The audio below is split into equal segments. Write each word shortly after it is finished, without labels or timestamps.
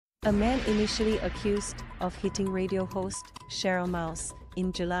A man initially accused of hitting radio host Cheryl Miles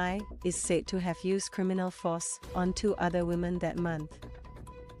in July is said to have used criminal force on 2 other women that month.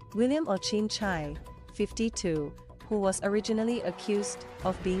 William Ochin Chai, 52, who was originally accused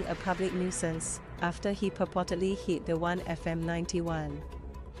of being a public nuisance after he purportedly hit the 1FM 91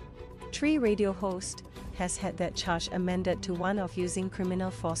 Tree radio host, has had that charge amended to one of using criminal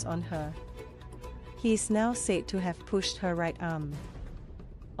force on her. He is now said to have pushed her right arm.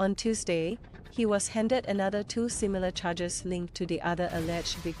 On Tuesday, he was handed another 2 similar charges linked to the other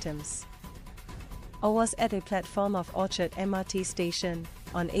alleged victims. Or was at a platform of Orchard MRT station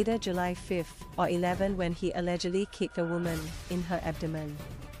on either July 5 or 11 when he allegedly kicked a woman in her abdomen.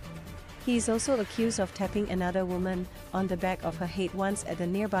 He is also accused of tapping another woman on the back of her head once at the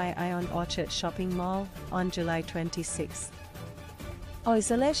nearby Ion Orchard shopping mall on July 26. Or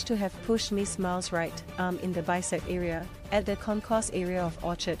is alleged to have pushed Miss Miles' right arm in the bicep area at the concourse area of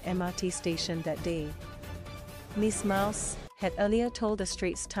Orchard MRT station that day. Miss Miles had earlier told the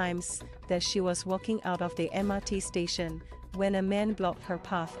Straits Times that she was walking out of the MRT station when a man blocked her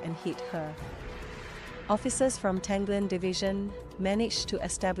path and hit her. Officers from Tanglin Division managed to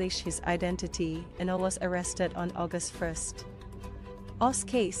establish his identity and was arrested on August 1st. O's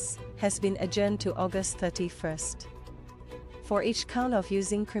case has been adjourned to August 31st. For each count of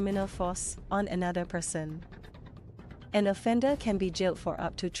using criminal force on another person, an offender can be jailed for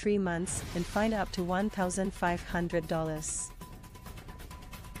up to 3 months and fined up to $1,500.